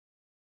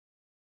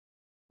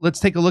let's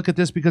take a look at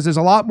this because there's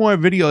a lot more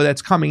video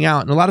that's coming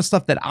out and a lot of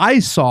stuff that I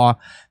saw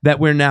that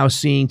we're now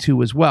seeing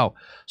too as well.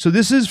 So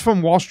this is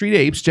from Wall Street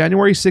Apes,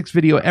 January 6th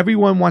video.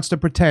 Everyone wants to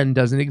pretend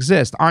doesn't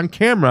exist. On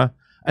camera,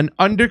 an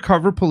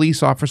undercover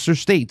police officer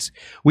states,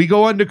 "We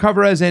go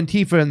undercover as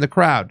Antifa in the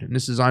crowd." And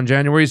this is on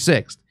January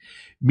 6th.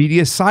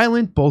 Media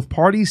silent, both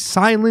parties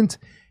silent.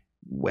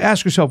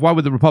 Ask yourself, why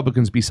would the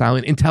Republicans be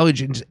silent?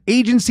 Intelligence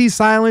agencies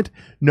silent,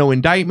 no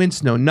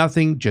indictments, no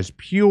nothing, just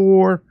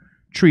pure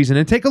treason.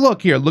 And take a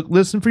look here. Look,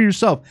 listen for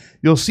yourself.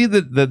 You'll see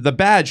the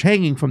badge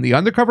hanging from the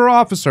undercover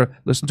officer.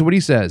 Listen to what he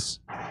says.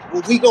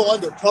 Well, we go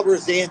undercover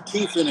as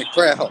Antifa in a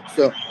crowd.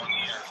 So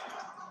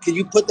can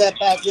you put that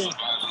back in?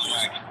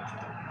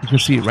 You can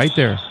see it right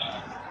there.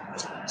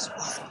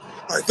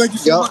 All right, thank you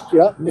so much.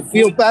 Yeah, it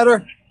feels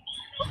better.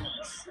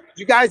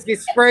 You guys get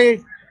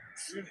sprayed.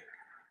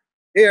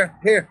 Here.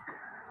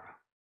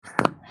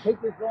 Take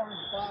this orange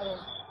bottle.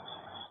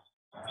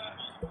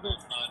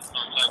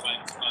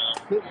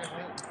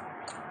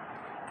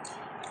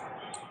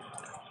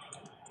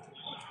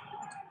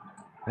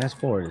 Fast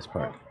forward this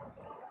part.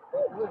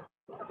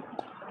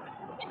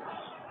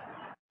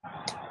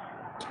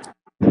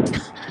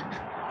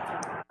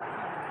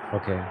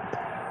 Okay.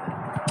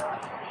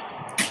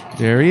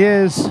 There he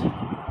is.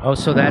 Oh,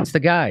 so that's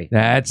the guy.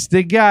 That's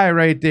the guy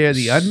right there,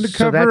 the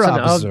undercover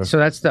officer. So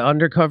that's the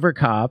undercover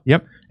cop.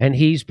 Yep. And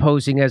he's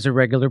posing as a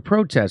regular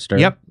protester.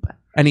 Yep.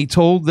 And he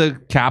told the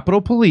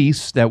Capitol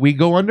Police that we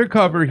go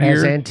undercover here.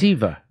 As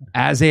Antifa.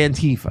 As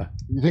Antifa.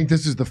 You think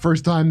this is the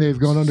first time they've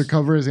gone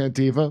undercover as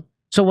Antifa?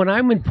 So when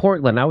I'm in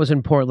Portland, I was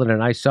in Portland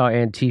and I saw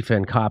Antifa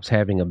and cops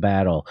having a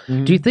battle.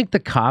 Mm-hmm. Do you think the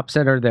cops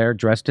that are there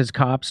dressed as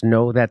cops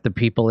know that the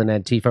people in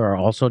Antifa are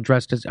also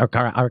dressed as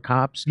are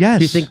cops? Yes.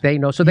 Do you think they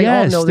know? So they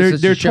all know this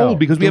is they're a show. told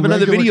because we They're have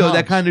another regular video cops.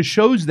 that kind of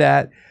shows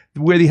that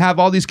where they have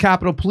all these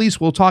Capitol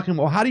Police. We're talking,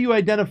 well, how do you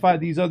identify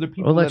these other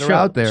people that are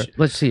out there?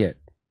 Let's see it.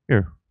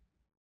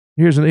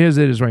 Here's it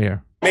is right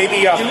here. Maybe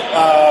Do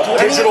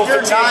digital any of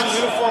your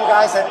non-uniform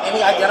guys have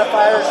any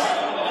identifiers?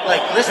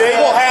 Like They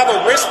will have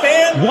a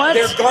wristband. What?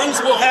 Their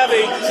guns will have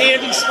a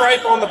candy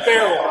stripe on the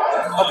barrel.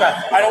 Okay.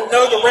 I don't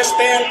know the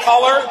wristband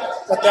color,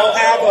 but they'll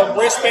have a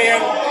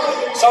wristband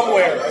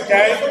somewhere.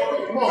 Okay.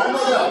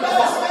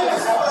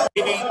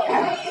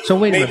 Maybe. So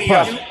wait a minute.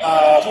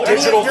 Pause.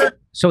 Digital.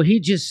 So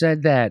he just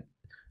said that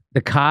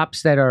the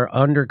cops that are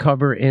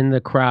undercover in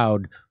the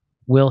crowd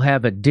will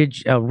have a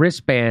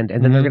wristband,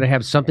 and then they're going to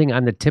have something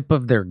on the tip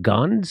of their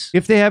guns.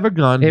 If they have a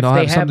gun, If they'll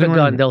they have have a something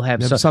gun, they'll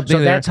have something. So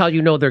there. that's how you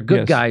know they're good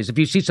Yes. guys. If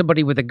you see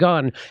somebody with a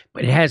gun,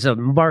 but it has a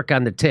mark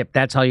on the tip,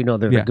 that's how you know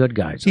they're the good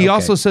guys. He Okay.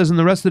 also says in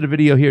the rest of the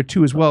video here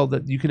too as well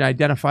that you can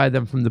identify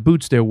them from the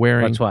boots they're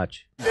wearing. Let's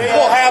watch. They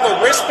will have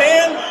a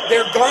wristband.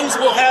 Their guns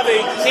will have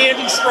a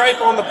candy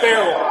stripe on the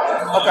barrel.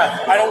 Okay.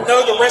 I don't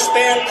know the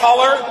wristband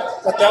color,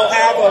 but they'll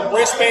have a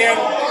wristband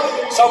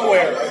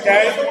somewhere.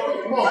 Okay.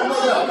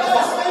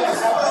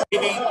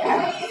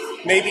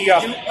 Maybe digital.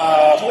 Do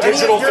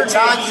any of your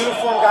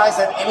non-uniform guys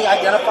have any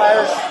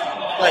identifiers?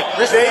 Like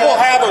They will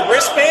have a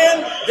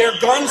wristband. Their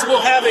guns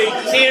will have a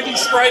candy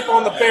stripe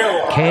on the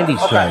barrel. Candy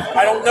stripe. Okay.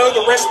 I don't know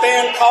the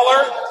wristband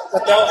color,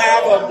 but they'll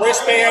have a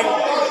wristband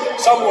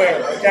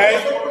somewhere. Okay.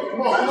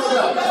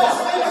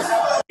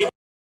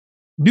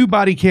 New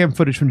body cam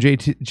footage from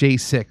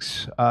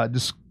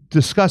J6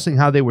 discussing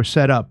how they were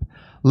set up.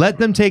 Let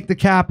them take the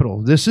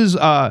Capitol. This is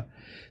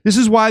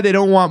why they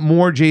don't want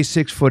more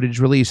J6 footage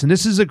released. And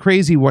this is a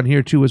crazy one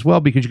here too as well,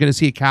 because you're going to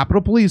see a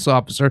Capitol Police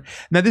officer.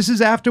 Now this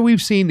is after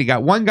we've seen they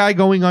got one guy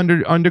going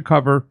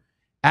undercover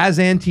as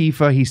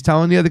Antifa. He's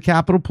telling the other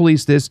Capitol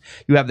Police this.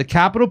 You have the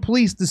Capitol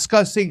Police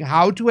discussing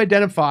how to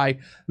identify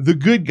the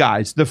good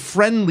guys, the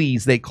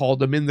friendlies they called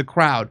them in the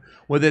crowd,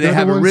 whether they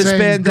have a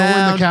wristband go in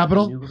down. the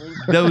Capitol.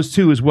 Those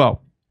two as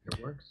well.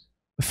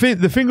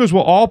 The fingers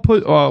will all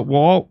put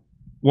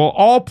will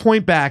all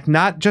point back,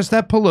 not just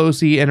at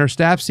Pelosi and her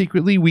staff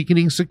secretly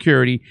weakening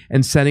security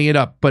and setting it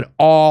up, but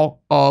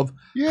all of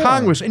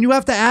Congress. And you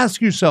have to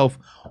ask yourself,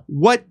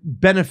 what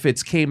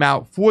benefits came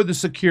out for the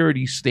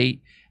security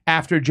state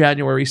after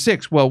January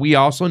 6th? Well, we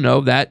also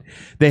know that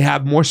they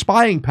have more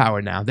spying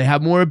power now. They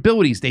have more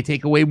abilities. They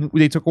took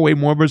away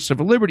more of our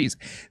civil liberties.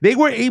 They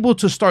were able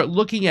to start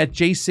looking at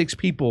J6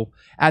 people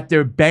at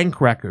their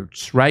bank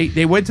records, right?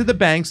 They went to the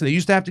banks and they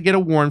used to have to get a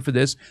warrant for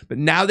this, but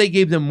now they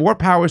gave them more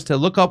powers to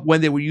look up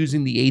when they were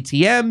using the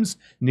ATMs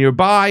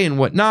nearby and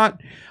whatnot.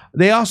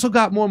 They also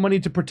got more money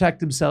to protect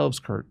themselves,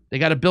 Kurt. They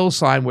got a bill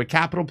signed where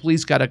Capitol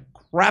Police got a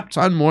crap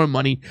ton more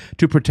money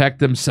to protect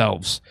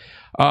themselves.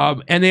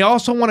 And they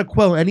also want to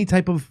quell any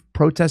type of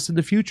protest in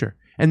the future.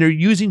 And they're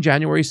using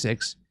January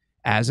 6th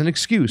as an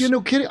excuse. You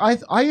know, kidding.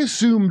 I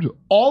assumed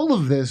all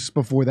of this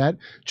before that,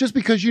 just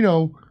because, you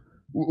know,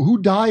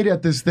 who died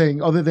at this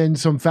thing other than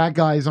some fat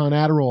guys on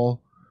Adderall?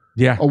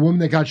 Yeah. A woman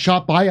that got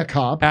shot by a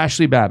cop.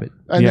 Ashley Babbitt.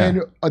 And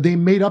then they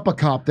made up a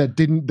cop that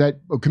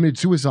committed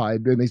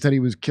suicide, and they said he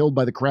was killed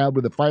by the crowd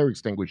with a fire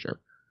extinguisher.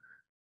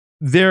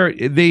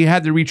 They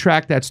had to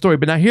retract that story.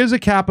 But now here's a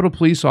Capitol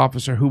Police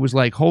officer who was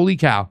like, holy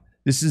cow,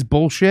 this is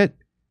bullshit.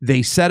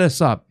 They set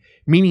us up.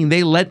 meaning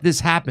they let this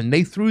happen.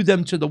 They threw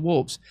them to the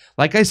wolves.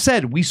 Like I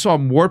said, we saw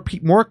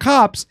more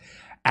cops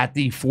at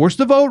the Force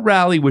the Vote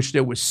rally, which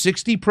there was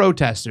 60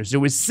 protesters. There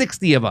was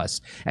 60 of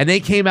us, and they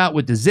came out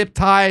with the zip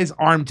ties,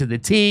 armed to the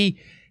T.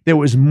 There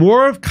was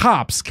more of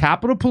cops,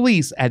 Capitol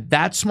Police, at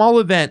that small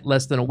event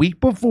less than a week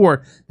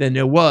before than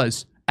there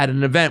was at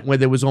an event where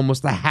there was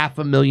almost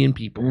 500,000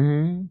 people.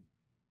 Mm-hmm.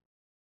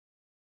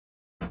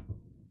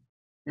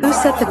 Who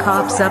set the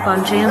cops up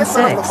on Jan 6?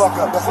 That's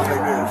what they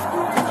did.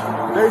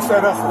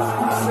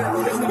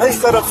 They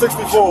set up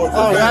 64.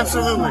 Oh,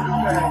 absolutely.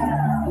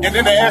 And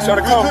then they asked y'all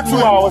to come 2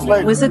 hours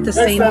later. Was it the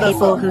same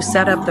people who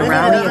set up the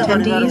rally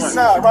attendees?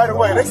 Nah, right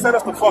away. They set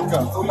us the fuck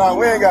up. So nah,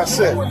 we ain't got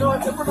shit. We ain't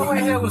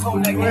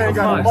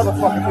got no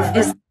motherfucking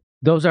thing.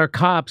 Those are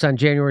cops on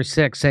January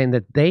 6th saying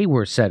that they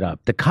were set up.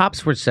 The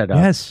cops were set up.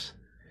 Yes.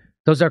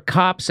 Those are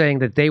cops saying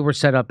that they were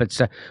set up.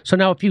 So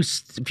now if you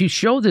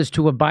show this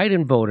to a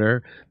Biden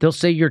voter, they'll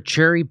say you're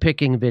cherry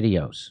picking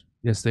videos.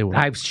 Yes, they will.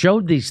 I've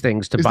showed these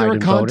things to Biden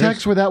voters. Is there a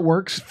context where that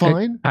works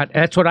fine?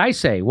 That's what I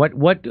say. What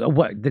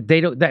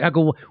they don't. I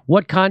go.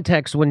 What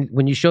context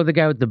when you show the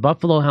guy with the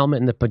buffalo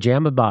helmet and the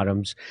pajama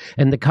bottoms,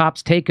 and the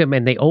cops take him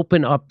and they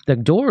open up the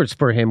doors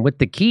for him with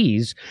the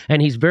keys,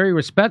 and he's very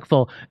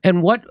respectful.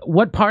 And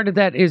what part of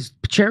that is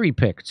cherry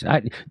picked?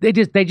 They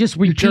just repeat.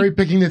 You're cherry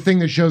picking the thing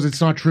that shows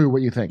it's not true.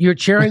 What you think? You're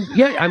cherry.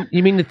 Yeah,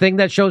 you mean the thing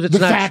that shows it's the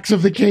not facts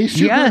of the case.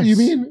 Yes. You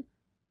mean?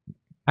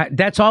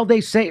 That's all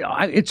they say.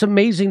 It's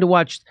amazing to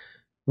watch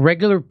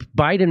regular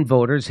Biden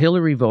voters,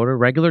 Hillary voter,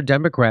 regular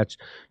Democrats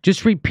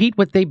just repeat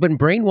what they've been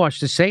brainwashed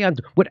to say on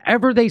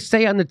whatever they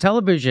say on the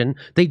television.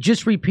 They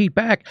just repeat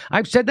back.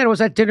 I've said that. I was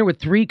at dinner with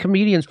 3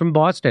 comedians from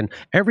Boston,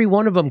 every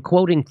one of them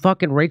quoting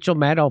fucking Rachel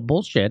Maddow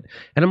bullshit.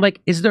 And I'm like,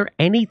 is there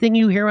anything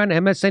you hear on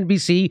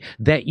MSNBC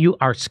that you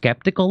are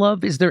skeptical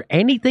of? Is there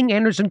anything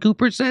Anderson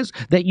Cooper says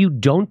that you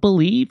don't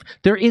believe?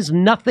 There is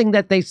nothing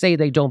that they say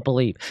they don't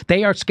believe.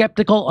 They are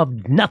skeptical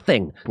of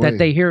nothing that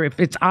they hear. If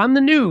it's on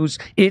the news,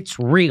 it's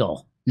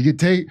real. You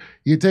take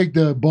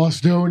the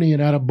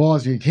Bostonian out of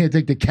Boston. You can't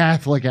take the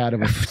Catholic out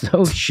of it.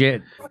 Oh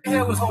shit! We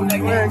ain't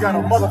got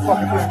no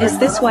motherfucking thing. Is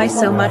this why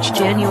so much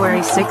January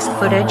 6th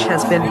footage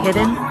has been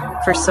hidden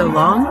for so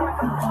long?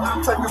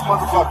 Take this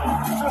motherfucker.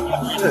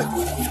 Shit.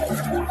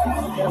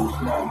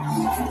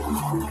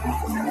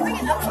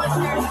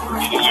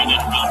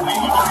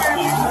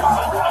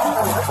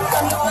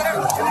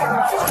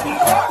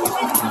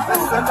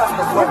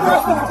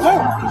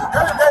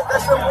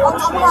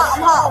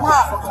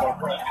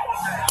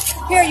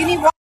 Here, you need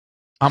water.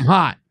 I'm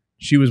hot.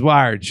 She was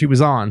wired. She was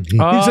on. He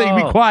said, "You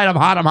be quiet. I'm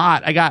hot. I'm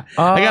hot. I got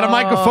a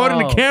microphone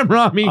and a camera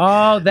on me."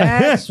 Oh,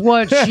 that's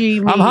what she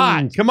means. I'm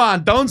hot. Come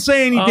on. Don't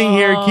say anything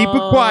here. Keep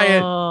it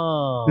quiet.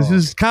 This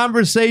is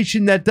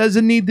conversation that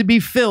doesn't need to be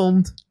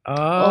filmed. We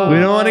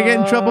don't want to get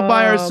in trouble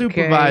by our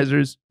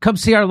supervisors. Come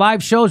see our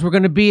live shows. We're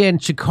going to be in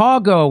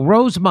Chicago,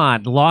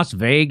 Rosemont, Las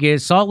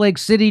Vegas, Salt Lake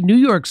City, New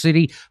York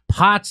City,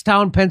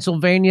 Pottstown,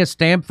 Pennsylvania,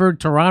 Stamford,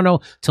 Toronto,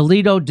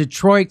 Toledo,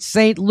 Detroit,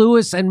 St.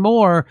 Louis, and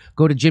more.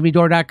 Go to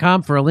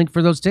jimmydore.com for a link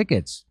for those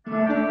tickets.